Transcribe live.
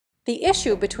The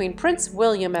issue between Prince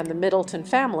William and the Middleton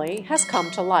family has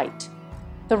come to light.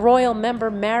 The royal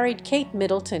member married Kate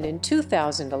Middleton in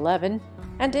 2011,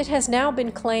 and it has now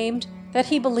been claimed that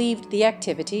he believed the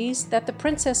activities that the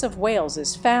Princess of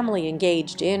Wales's family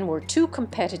engaged in were too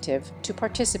competitive to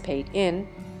participate in.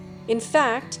 In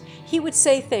fact, he would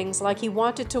say things like he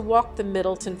wanted to walk the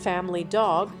Middleton family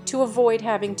dog to avoid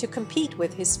having to compete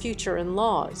with his future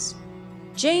in-laws.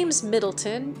 James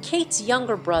Middleton, Kate's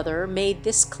younger brother, made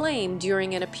this claim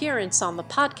during an appearance on the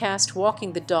podcast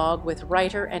Walking the Dog with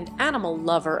writer and animal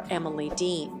lover Emily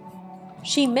Dean.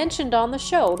 She mentioned on the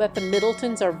show that the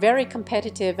Middletons are very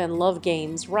competitive and love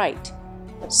games right.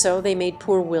 So they made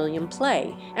poor William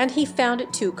play, and he found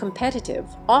it too competitive,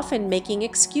 often making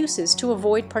excuses to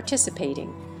avoid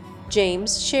participating.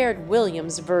 James shared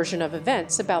William's version of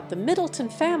events about the Middleton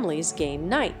family's game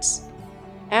nights.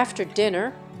 After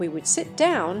dinner, we would sit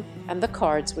down and the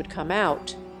cards would come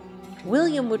out.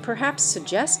 William would perhaps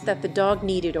suggest that the dog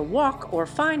needed a walk or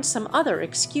find some other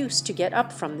excuse to get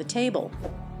up from the table.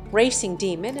 Racing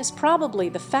Demon is probably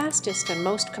the fastest and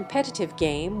most competitive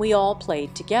game we all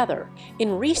played together.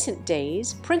 In recent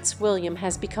days, Prince William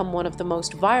has become one of the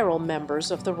most viral members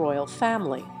of the royal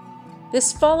family.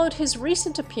 This followed his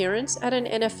recent appearance at an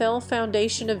NFL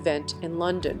Foundation event in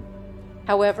London.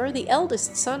 However, the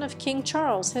eldest son of King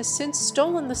Charles has since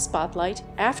stolen the spotlight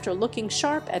after looking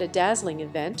sharp at a dazzling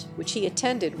event which he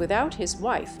attended without his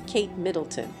wife, Kate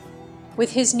Middleton.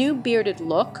 With his new bearded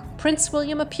look, Prince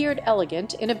William appeared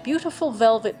elegant in a beautiful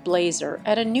velvet blazer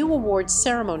at a new awards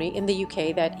ceremony in the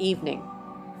UK that evening.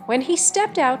 When he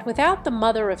stepped out without the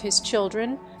mother of his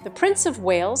children, the Prince of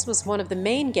Wales was one of the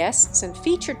main guests and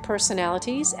featured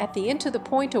personalities at the Into the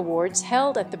Point Awards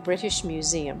held at the British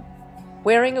Museum.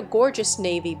 Wearing a gorgeous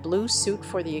navy blue suit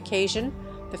for the occasion,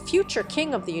 the future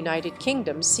King of the United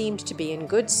Kingdom seemed to be in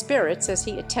good spirits as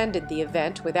he attended the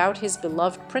event without his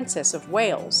beloved Princess of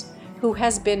Wales, who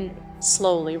has been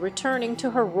slowly returning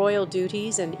to her royal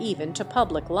duties and even to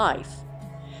public life.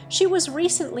 She was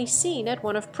recently seen at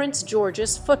one of Prince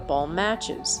George's football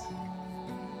matches.